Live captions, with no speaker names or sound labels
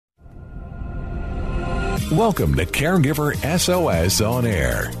Welcome to Caregiver SOS On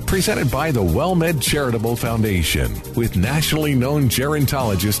Air, presented by the WellMed Charitable Foundation, with nationally known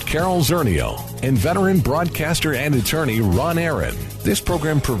gerontologist Carol Zernial and veteran broadcaster and attorney Ron Aaron. This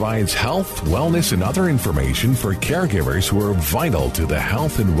program provides health, wellness, and other information for caregivers who are vital to the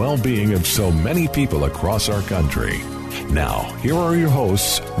health and well-being of so many people across our country. Now, here are your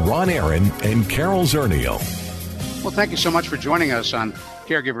hosts, Ron Aaron and Carol Zernial. Well, thank you so much for joining us on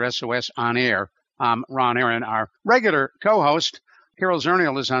Caregiver SOS On Air. I'm Ron Aaron, our regular co-host. Carol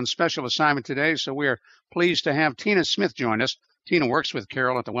Zernial is on special assignment today, so we are pleased to have Tina Smith join us. Tina works with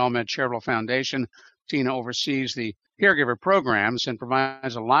Carol at the WellMed Charitable Foundation. Tina oversees the caregiver programs and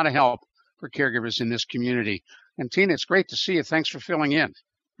provides a lot of help for caregivers in this community. And Tina, it's great to see you. Thanks for filling in.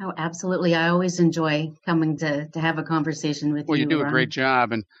 Oh, absolutely. I always enjoy coming to have a conversation with you. Well, you do a great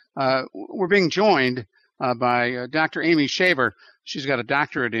job. And we're being joined by Dr. Amy Shaver. She's got a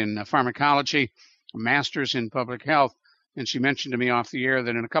doctorate in pharmacology, a master's in public health, and she mentioned to me off the air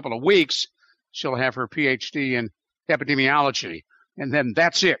that in a couple of weeks she'll have her PhD in epidemiology, and then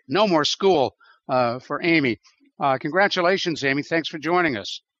that's it. No more school for Amy. Congratulations, Amy. Thanks for joining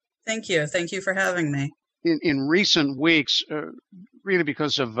us. Thank you. Thank you for having me. In recent weeks, really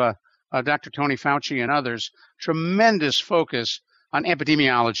because of Dr. Tony Fauci and others, tremendous focus on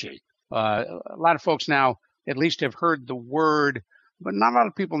epidemiology. A lot of folks now at least have heard the word, but not a lot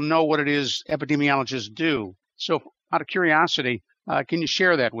of people know what it is epidemiologists do. So out of curiosity, can you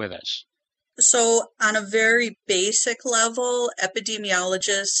share that with us? So on a very basic level,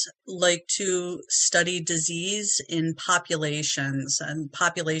 epidemiologists like to study disease in populations and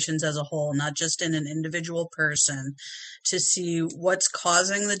populations as a whole, not just in an individual person, to see what's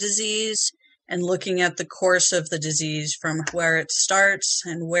causing the disease and looking at the course of the disease from where it starts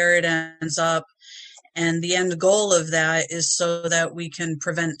and where it ends up. And the end goal of that is so that we can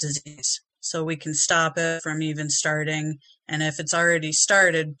prevent disease, so we can stop it from even starting, and if it's already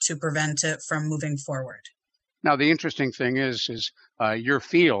started, to prevent it from moving forward. Now, the interesting thing is your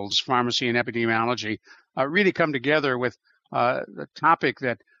fields, pharmacy and epidemiology, really come together with the topic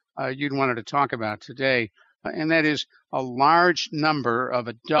that you'd wanted to talk about today, and that is a large number of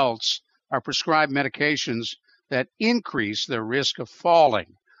adults are prescribed medications that increase their risk of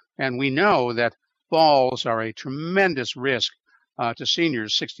falling. And we know that falls are a tremendous risk to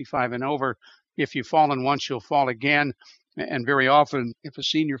seniors 65 and over. If you've fallen once, you'll fall again. And very often, if a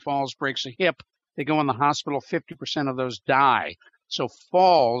senior falls, breaks a hip, they go in the hospital, 50% of those die. So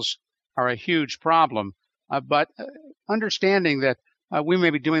falls are a huge problem. But understanding that we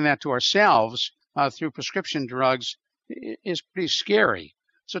may be doing that to ourselves through prescription drugs is pretty scary.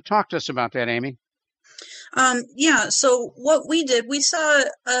 So talk to us about that, Amy. So what we did, we saw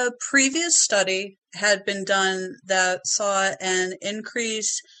a previous study had been done that saw an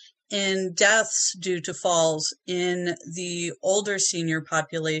increase in deaths due to falls in the older senior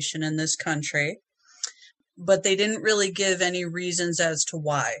population in this country, but they didn't really give any reasons as to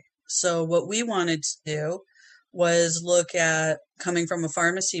why. So what we wanted to do was look at, coming from a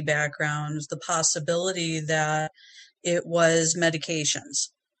pharmacy background, the possibility that it was medications.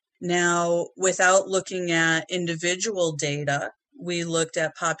 Now, without looking at individual data, we looked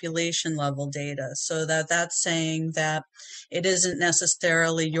at population level data, so that's saying that it isn't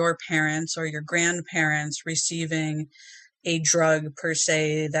necessarily your parents or your grandparents receiving a drug per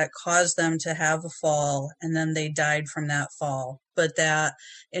se that caused them to have a fall and then they died from that fall, but that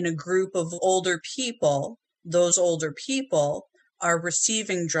in a group of older people, those older people are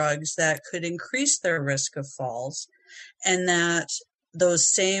receiving drugs that could increase their risk of falls, and that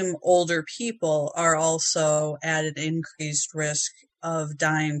those same older people are also at an increased risk of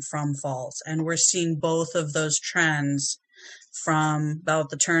dying from falls. And we're seeing both of those trends from about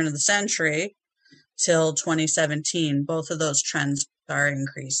the turn of the century till 2017. Both of those trends are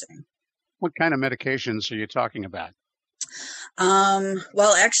increasing. What kind of medications are you talking about?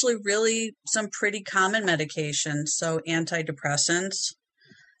 Well, actually, really some pretty common medications. So antidepressants,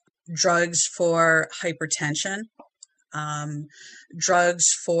 drugs for hypertension,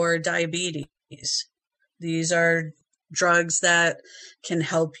 drugs for diabetes. These are drugs that can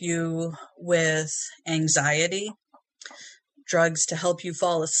help you with anxiety, drugs to help you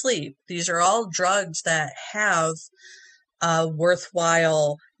fall asleep. These are all drugs that have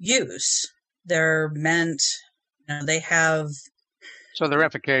worthwhile use. They're meant, they have... So they're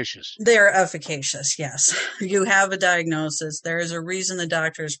efficacious. They're efficacious, yes. You have a diagnosis. There is a reason the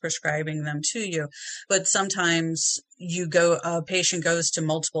doctor is prescribing them to you. But sometimes a patient goes to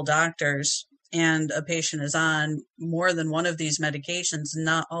multiple doctors and a patient is on more than one of these medications.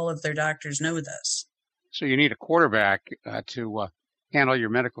 Not all of their doctors know this. So you need a quarterback to handle your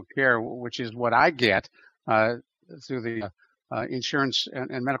medical care, which is what I get through the insurance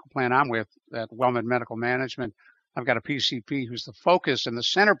and medical plan I'm with at WellMed Medical Management. I've got a PCP who's the focus and the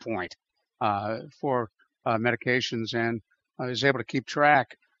center point for medications, and is able to keep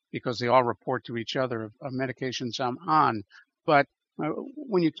track because they all report to each other of medications I'm on. But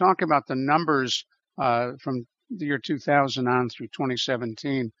when you talk about the numbers from the year 2000 on through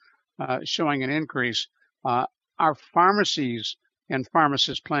 2017 showing an increase, are pharmacies and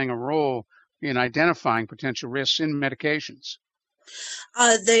pharmacists playing a role in identifying potential risks in medications?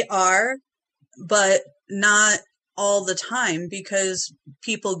 They are, but not all the time, because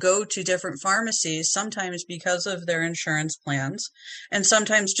people go to different pharmacies, sometimes because of their insurance plans, and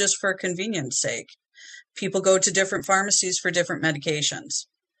sometimes just for convenience sake. People go to different pharmacies for different medications.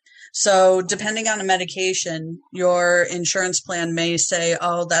 So depending on a medication, your insurance plan may say,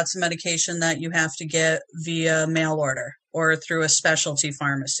 oh, that's a medication that you have to get via mail order or through a specialty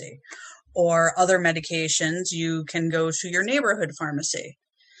pharmacy. Or other medications, you can go to your neighborhood pharmacy.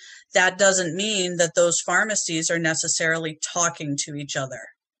 That doesn't mean that those pharmacies are necessarily talking to each other.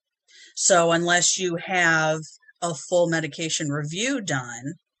 So unless you have a full medication review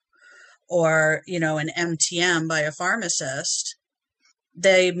done, or, an MTM by a pharmacist,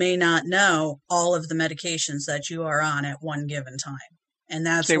 they may not know all of the medications that you are on at one given time. And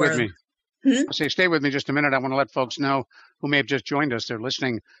that's Stay with me. Stay with me just a minute. I want to let folks know who may have just joined us. They're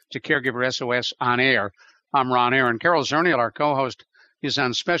listening to Caregiver SOS on air. I'm Ron Aaron. Carol Zernial, our co-host, is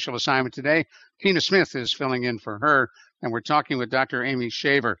on special assignment today. Tina Smith is filling in for her, and we're talking with Dr. Amy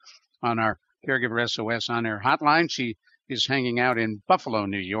Shaver on our Caregiver SOS on air hotline. She is hanging out in Buffalo,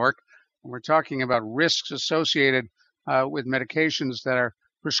 New York. And we're talking about risks associated with medications that are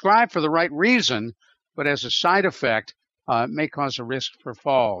prescribed for the right reason, but as a side effect, may cause a risk for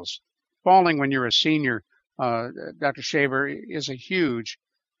falls. Falling when you're a senior, Dr. Shaver, is a huge,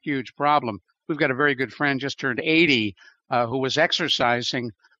 huge problem. We've got a very good friend, just turned 80, who was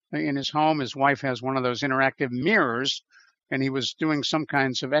exercising in his home. His wife has one of those interactive mirrors, and he was doing some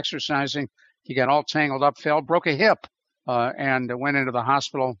kinds of exercising. He got all tangled up, fell, broke a hip, and went into the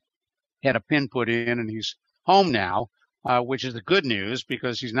hospital, had a pin put in, and he's home now, which is the good news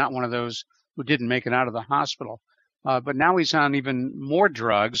because he's not one of those who didn't make it out of the hospital. But now he's on even more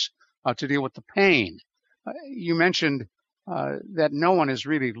drugs to deal with the pain. You mentioned that no one is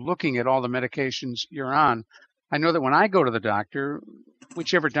really looking at all the medications you're on. I know that when I go to the doctor,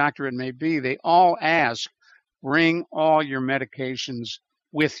 whichever doctor it may be, they all ask, bring all your medications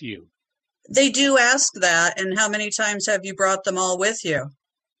with you. They do ask that. And how many times have you brought them all with you?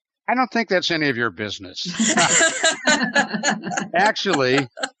 I don't think that's any of your business. Actually,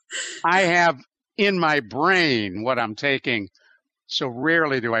 I have in my brain what I'm taking, so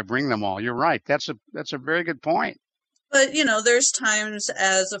rarely do I bring them all. You're right. That's a very good point. But, there's times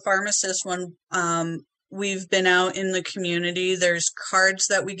as a pharmacist when we've been out in the community, there's cards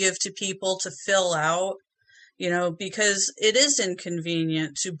that we give to people to fill out, because it is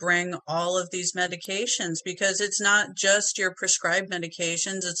inconvenient to bring all of these medications, because it's not just your prescribed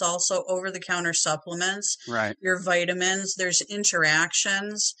medications, it's also over-the-counter supplements, right? Your vitamins, there's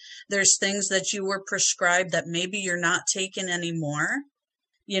interactions, there's things that you were prescribed that maybe you're not taking anymore.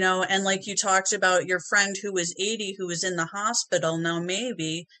 And like you talked about your friend who was 80, who was in the hospital. Now,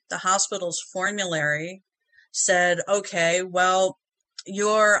 maybe the hospital's formulary said, okay, well,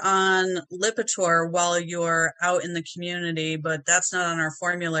 you're on Lipitor while you're out in the community, but that's not on our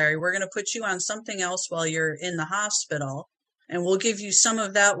formulary. We're going to put you on something else while you're in the hospital, and we'll give you some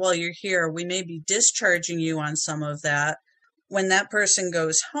of that while you're here. We may be discharging you on some of that. When that person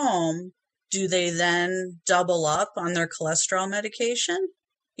goes home, do they then double up on their cholesterol medication?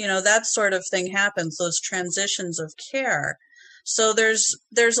 That sort of thing happens, those transitions of care. So there's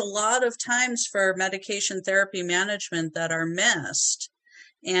a lot of times for medication therapy management that are missed.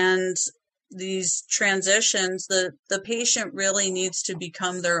 And these transitions, the patient really needs to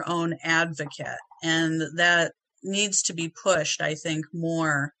become their own advocate. And that needs to be pushed, I think,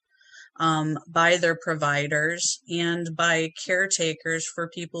 more by their providers and by caretakers for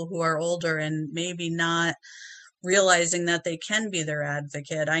people who are older and maybe not realizing that they can be their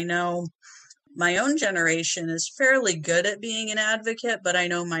advocate. I know my own generation is fairly good at being an advocate, but I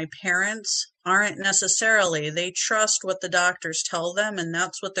know my parents aren't necessarily. They trust what the doctors tell them, and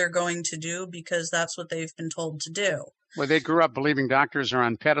that's what they're going to do because that's what they've been told to do. Well, they grew up believing doctors are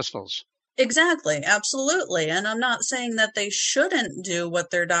on pedestals. Exactly, absolutely. And I'm not saying that they shouldn't do what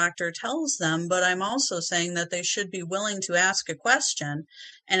their doctor tells them, but I'm also saying that they should be willing to ask a question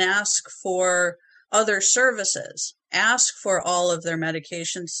and ask for other services. Ask for all of their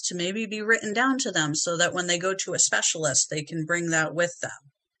medications to maybe be written down to them so that when they go to a specialist, they can bring that with them.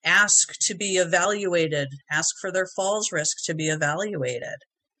 ask to be evaluated, ask for their falls risk to be evaluated.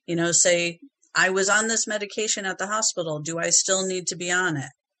 Say, I was on this medication at the hospital. Do I still need to be on it?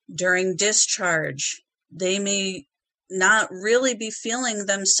 During discharge, they may not really be feeling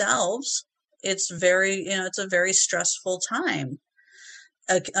themselves. It's a very stressful time.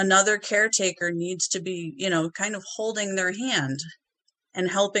 Another caretaker needs to be, kind of holding their hand and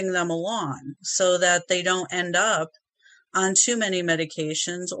helping them along so that they don't end up on too many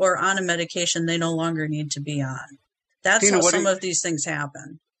medications or on a medication they no longer need to be on. That's Tina, how some of these things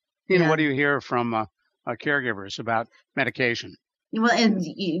happen. Tina, what do you hear from caregivers about medication? Well,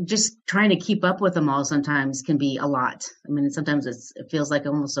 and just trying to keep up with them all sometimes can be a lot. I mean, sometimes it feels like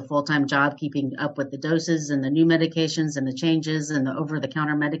almost a full-time job keeping up with the doses and the new medications and the changes and the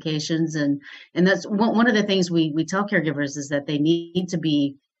over-the-counter medications. And that's one of the things we tell caregivers is that they need to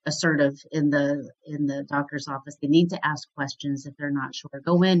be assertive in the doctor's office. They need to ask questions if they're not sure.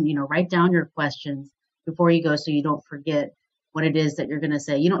 Go in, write down your questions before you go so you don't forget what it is that you're going to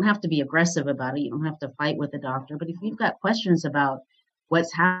say. You don't have to be aggressive about it. You don't have to fight with the doctor. But if you've got questions about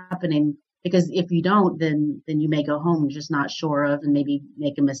what's happening, because if you don't, then you may go home just not sure of and maybe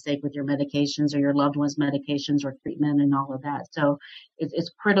make a mistake with your medications or your loved one's medications or treatment and all of that. So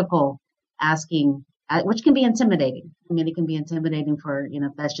it's critical asking, which can be intimidating. I mean, it can be intimidating for,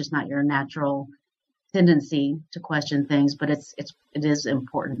 if that's just not your natural tendency to question things, but it is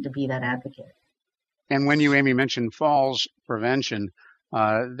important to be that advocate. And when you, Amy, mentioned falls prevention,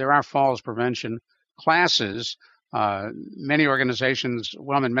 there are falls prevention classes. Many organizations,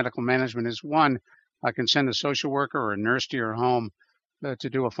 WellMed Medical Management is one, can send a social worker or a nurse to your home to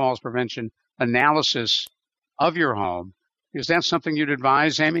do a falls prevention analysis of your home. Is that something you'd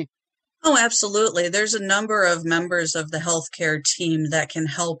advise, Amy? Oh, absolutely. There's a number of members of the healthcare team that can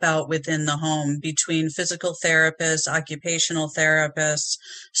help out within the home, between physical therapists, occupational therapists,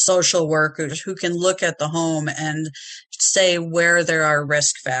 social workers, who can look at the home and say where there are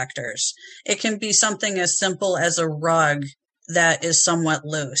risk factors. It can be something as simple as a rug that is somewhat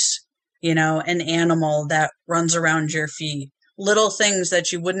loose, an animal that runs around your feet. Little things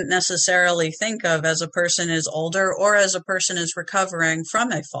that you wouldn't necessarily think of as a person is older or as a person is recovering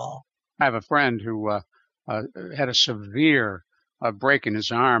from a fall. I have a friend who had a severe break in his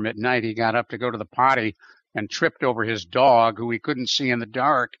arm at night. He got up to go to the potty and tripped over his dog, who he couldn't see in the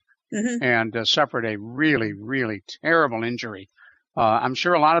dark, and suffered a really, really terrible injury. I'm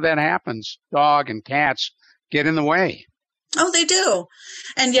sure a lot of that happens. Dog and cats get in the way. Oh, they do.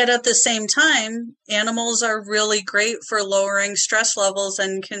 And yet at the same time, animals are really great for lowering stress levels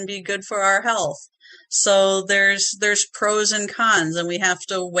and can be good for our health. So there's pros and cons, and we have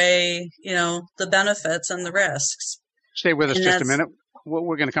to weigh, the benefits and the risks. Stay with us just a minute.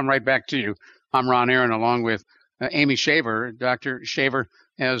 We're going to come right back to you. I'm Ron Aaron, along with Amy Shaver. Dr. Shaver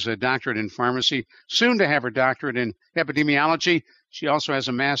has a doctorate in pharmacy, soon to have her doctorate in epidemiology. She also has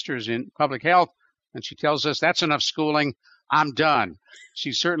a master's in public health, and she tells us that's enough schooling. I'm done.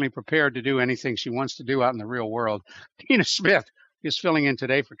 She's certainly prepared to do anything she wants to do out in the real world. Tina Smith is filling in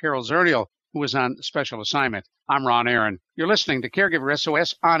today for Carol Zernial, who was on special assignment. I'm Ron Aaron. You're listening to Caregiver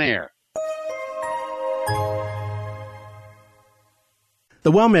SOS On Air.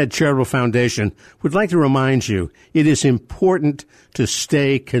 The WellMed Charitable Foundation would like to remind you it is important to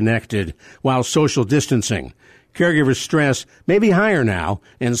stay connected while social distancing. Caregiver stress may be higher now,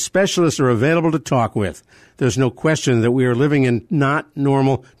 and specialists are available to talk with. There's no question that we are living in not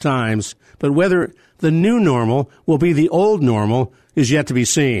normal times, but whether the new normal will be the old normal is yet to be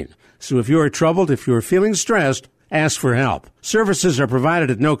seen. So if you are troubled, if you are feeling stressed, ask for help. Services are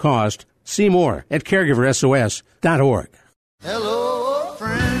provided at no cost. See more at caregiversos.org. Hello,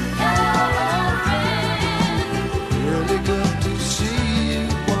 friend. Hello, friend. Really good to see you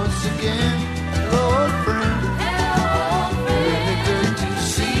once again. Hello, friend. Hello, friend. Really good to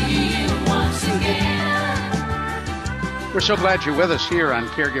see you once again. We're so glad you're with us here on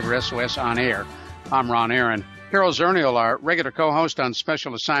Caregiver SOS On Air. I'm Ron Aaron. Carol Zernial, our regular co-host on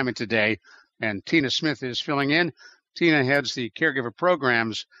special assignment today, and Tina Smith is filling in. Tina heads the caregiver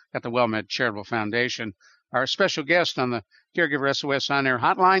programs at the WellMed Charitable Foundation. Our special guest on the Caregiver SOS On Air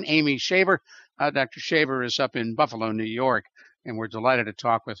hotline, Amy Shaver. Dr. Shaver is up in Buffalo, New York, and we're delighted to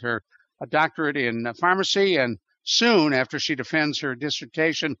talk with her. A doctorate in pharmacy, and soon, after she defends her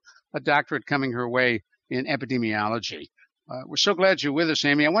dissertation, a doctorate coming her way in epidemiology. We're so glad you're with us,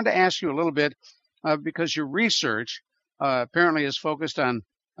 Amy. I wanted to ask you a little bit, because your research apparently is focused on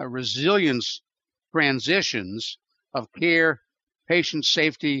resilience transitions of care, patient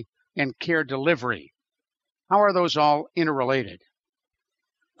safety, and care delivery. How are those all interrelated?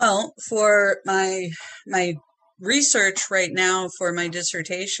 Well, for my research right now for my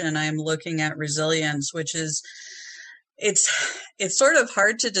dissertation, I'm looking at resilience, which is, it's sort of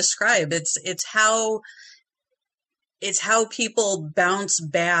hard to describe. It's how people bounce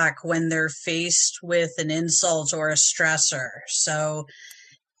back when they're faced with an insult or a stressor. So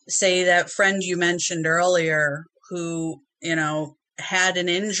say that friend you mentioned earlier who, had an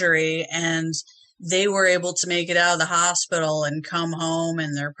injury and they were able to make it out of the hospital and come home,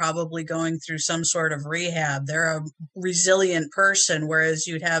 and they're probably going through some sort of rehab. They're a resilient person, whereas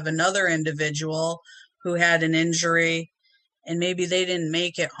you'd have another individual who had an injury and maybe they didn't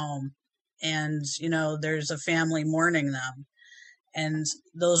make it home. And, there's a family mourning them. And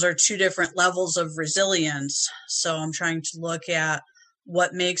those are two different levels of resilience. So I'm trying to look at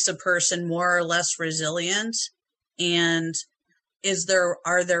what makes a person more or less resilient, and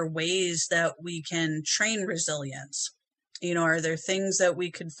are there ways that we can train resilience? Are there things that we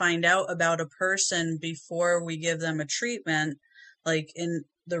could find out about a person before we give them a treatment? Like in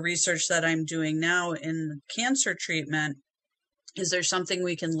the research that I'm doing now in cancer treatment, is there something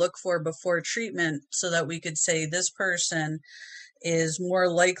we can look for before treatment so that we could say this person is more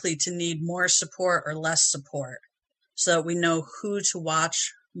likely to need more support or less support, so that we know who to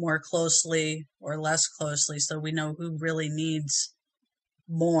watch more closely or less closely, so we know who really needs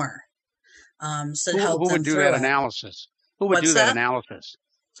more. So who would do that analysis? Who would do that analysis?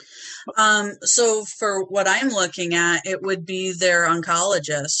 So for what I'm looking at, it would be their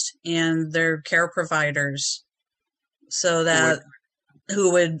oncologist and their care providers. So that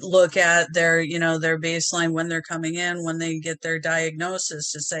who would look at their, their baseline when they're coming in, when they get their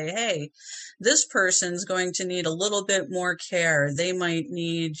diagnosis, to say, hey, this person's going to need a little bit more care. They might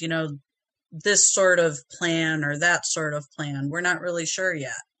need, this sort of plan or that sort of plan. We're not really sure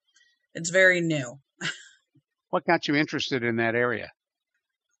yet. It's very new. What got you interested in that area?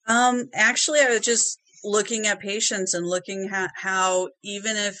 Actually, I was just looking at patients and looking at how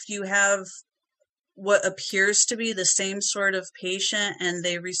even if you have what appears to be the same sort of patient and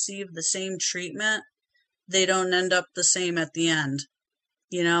they receive the same treatment, they don't end up the same at the end.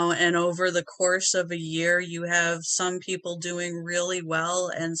 And over the course of a year, you have some people doing really well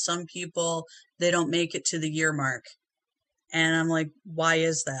and some people, they don't make it to the year mark. And I'm like, why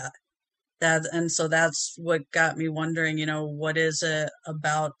is that? And so that's what got me wondering, what is it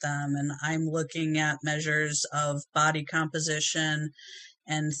about them? And I'm looking at measures of body composition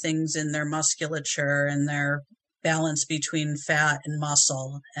and things in their musculature and their balance between fat and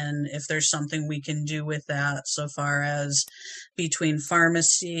muscle, and if there's something we can do with that, so far as between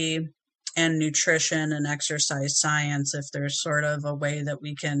pharmacy and nutrition and exercise science, if there's sort of a way that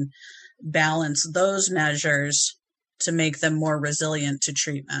we can balance those measures to make them more resilient to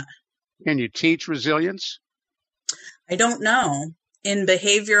treatment. Can you teach resilience? I don't know. In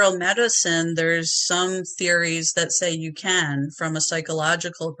behavioral medicine, there's some theories that say you can, from a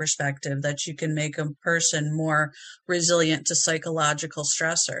psychological perspective, that you can make a person more resilient to psychological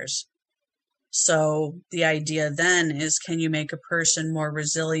stressors. So the idea then is, can you make a person more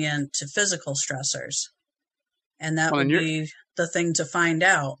resilient to physical stressors? And that would be the thing to find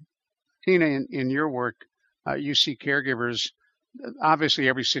out. Tina, in your work, you see caregivers. Obviously,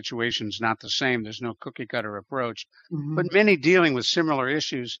 every situation is not the same. There's no cookie cutter approach, but many dealing with similar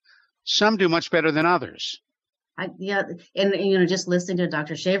issues. Some do much better than others. And just listening to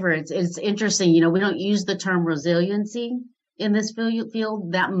Dr. Shaver, it's interesting. We don't use the term resiliency in this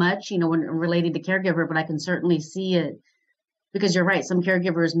field that much, when related to caregiver, but I can certainly see it, because you're right. Some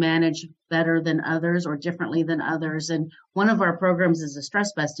caregivers manage better than others or differently than others. And one of our programs is a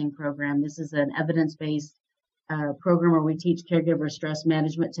stress busting program. This is an evidence-based program where we teach caregiver stress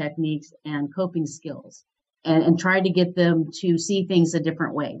management techniques and coping skills, and try to get them to see things a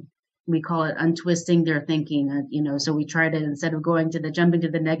different way. We call it untwisting their thinking. So we try to, instead of jumping to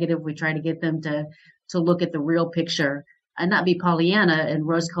the negative, we try to get them to look at the real picture and not be Pollyanna and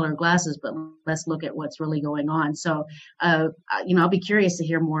rose-colored glasses, but let's look at what's really going on. So, I'll be curious to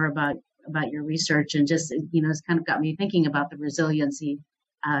hear more about your research, and just, it's kind of got me thinking about the resiliency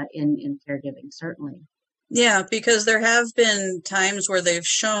in caregiving, certainly. Yeah, because there have been times where they've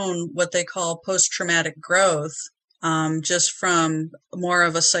shown what they call post-traumatic growth, just from more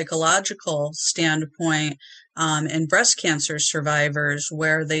of a psychological standpoint, in breast cancer survivors,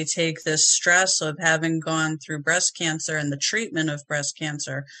 where they take this stress of having gone through breast cancer and the treatment of breast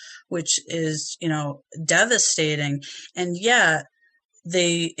cancer, which is, devastating, and yet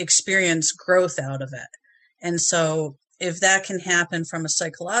they experience growth out of it. And so if that can happen from a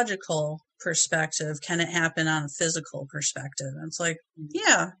psychological perspective, can it happen on a physical perspective? And it's like,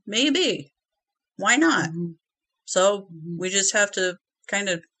 yeah, maybe. Why not? So we just have to kind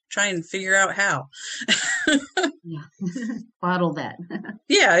of try and figure out how. Yeah. Bottle that.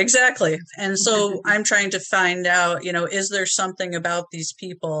 Yeah, exactly. And so I'm trying to find out, is there something about these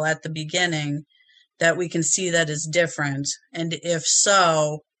people at the beginning that we can see that is different? And if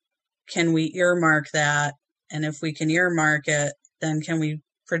so, can we earmark that? And if we can earmark it, then can we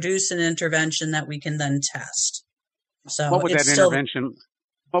produce an intervention that we can then test? So what would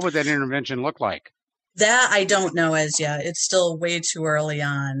that intervention look like? That I don't know as yet. It's still way too early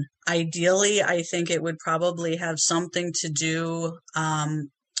on. Ideally, I think it would probably have something to do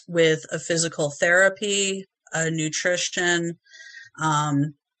with a physical therapy, a nutrition,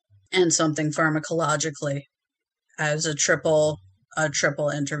 and something pharmacologically as a triple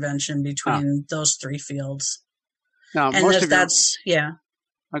intervention between those three fields. Now, and most of that's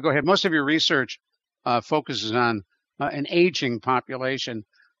go ahead. Most of your research focuses on an aging population.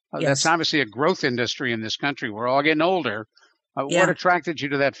 Yes. That's obviously a growth industry in this country. We're all getting older. What attracted you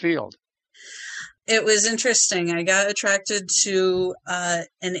to that field? It was interesting. I got attracted to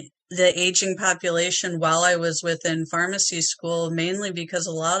the aging population while I was within pharmacy school, mainly because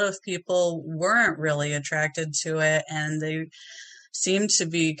a lot of people weren't really attracted to it, and they seemed to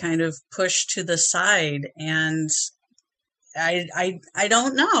be kind of pushed to the side. And I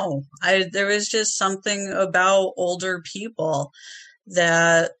don't know. There was just something about older people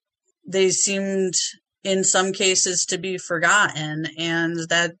that they seemed in some cases to be forgotten, and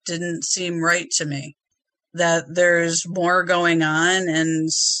that didn't seem right to me. That there's more going on, and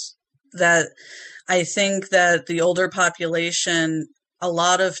that I think that the older population a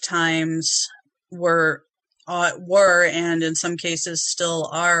lot of times were and in some cases still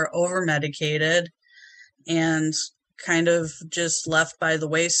are over-medicated and kind of just left by the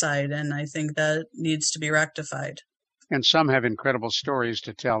wayside, and I think that needs to be rectified. And some have incredible stories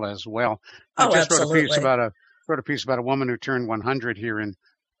to tell as well. Oh, I just absolutely. wrote a piece about a woman who turned 100 here in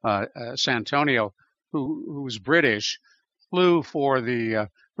San Antonio, who was British, flew for the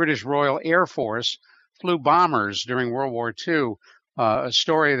British Royal Air Force, flew bombers during World War II. A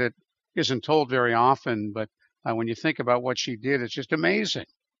story that isn't told very often, but when you think about what she did, it's just amazing.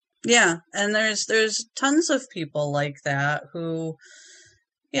 Yeah, and there's tons of people like that who,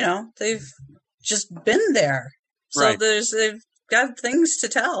 they've just been there. So right. They've got things to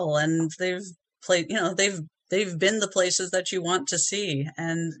tell, and they've played, they've been the places that you want to see,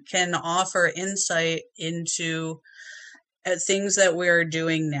 and can offer insight into things that we're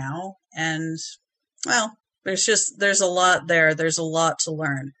doing now. And well, there's a lot there. There's a lot to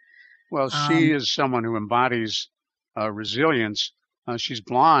learn. Well, she is someone who embodies resilience. She's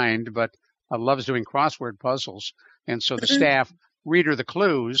blind, but loves doing crossword puzzles. And so the staff read her the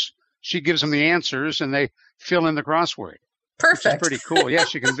clues. She gives them the answers, and they fill in the crossword. Perfect. Which is pretty cool.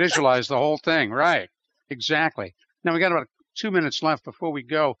 Yes, you can visualize the whole thing. Right. Exactly. Now, we got about 2 minutes left before we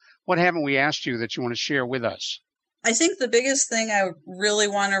go. What haven't we asked you that you want to share with us? I think the biggest thing I really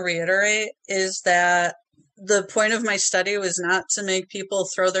want to reiterate is that the point of my study was not to make people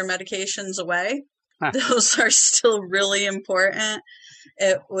throw their medications away. Those are still really important.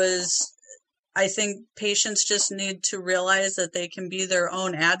 It was, I think patients just need to realize that they can be their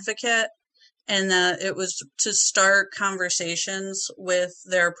own advocate, and that it was to start conversations with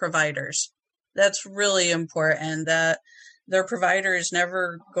their providers. That's really important, that their provider is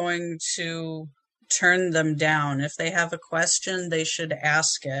never going to turn them down. If they have a question, they should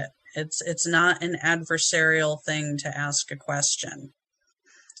ask it. It's not an adversarial thing to ask a question.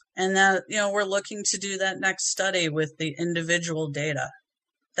 And that, we're looking to do that next study with the individual data.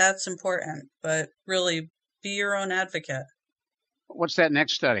 That's important, but really be your own advocate. What's that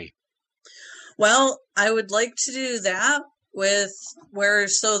next study? Well, I would like to do that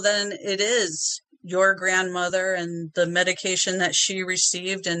so then it is your grandmother and the medication that she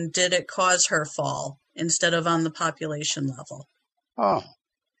received, and did it cause her fall instead of on the population level? Oh,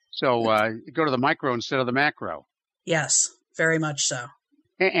 so go to the micro instead of the macro. Yes, very much so.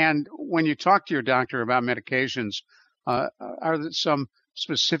 And when you talk to your doctor about medications, are there some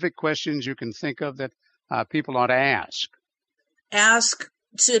specific questions you can think of that people ought to ask? Ask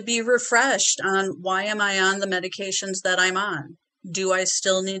to be refreshed on, why am I on the medications that I'm on? Do I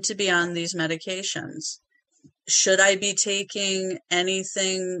still need to be on these medications? Should I be taking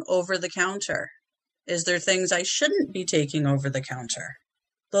anything over the counter? Is there things I shouldn't be taking over the counter?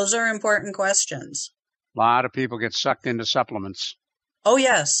 Those are important questions. A lot of people get sucked into supplements. Oh,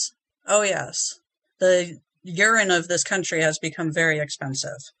 yes. Oh, yes. The urine of this country has become very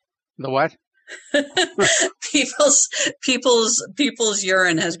expensive. The what? People's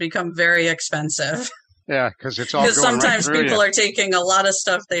urine has become very expensive. Yeah, because it's all going sometimes right through people you. are taking a lot of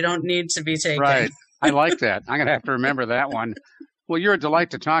stuff they don't need to be taking. Right. I like that. I'm going to have to remember that one. Well, you're a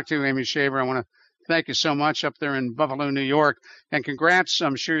delight to talk to, Amy Shaver. I want to thank you so much up there in Buffalo, New York. And congrats.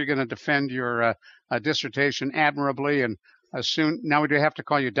 I'm sure you're going to defend your dissertation admirably. And soon, now we do have to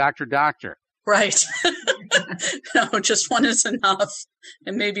call you Dr. Doctor. Right. No, just one is enough.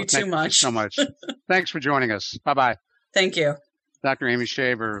 And maybe too much. Thank you so much. Thanks for joining us. Bye-bye. Thank you. Dr. Amy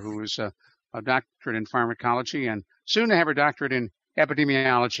Shaver, who is a doctorate in pharmacology and soon to have her doctorate in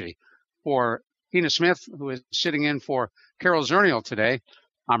epidemiology. For Tina Smith, who is sitting in for Carol Zernial today,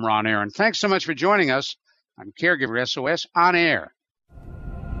 I'm Ron Aaron. Thanks so much for joining us on Caregiver SOS On Air.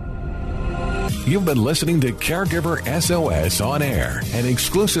 You've been listening to Caregiver SOS On Air, an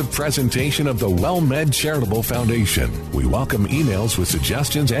exclusive presentation of the WellMed Charitable Foundation. We welcome emails with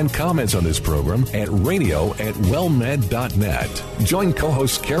suggestions and comments on this program at radio@wellmed.net. Join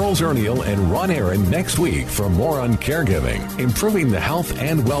co-hosts Carol Zernial and Ron Aaron next week for more on caregiving, improving the health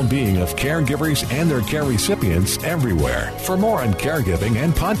and well-being of caregivers and their care recipients everywhere. For more on caregiving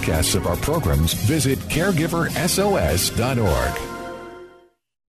and podcasts of our programs, visit caregiversos.org.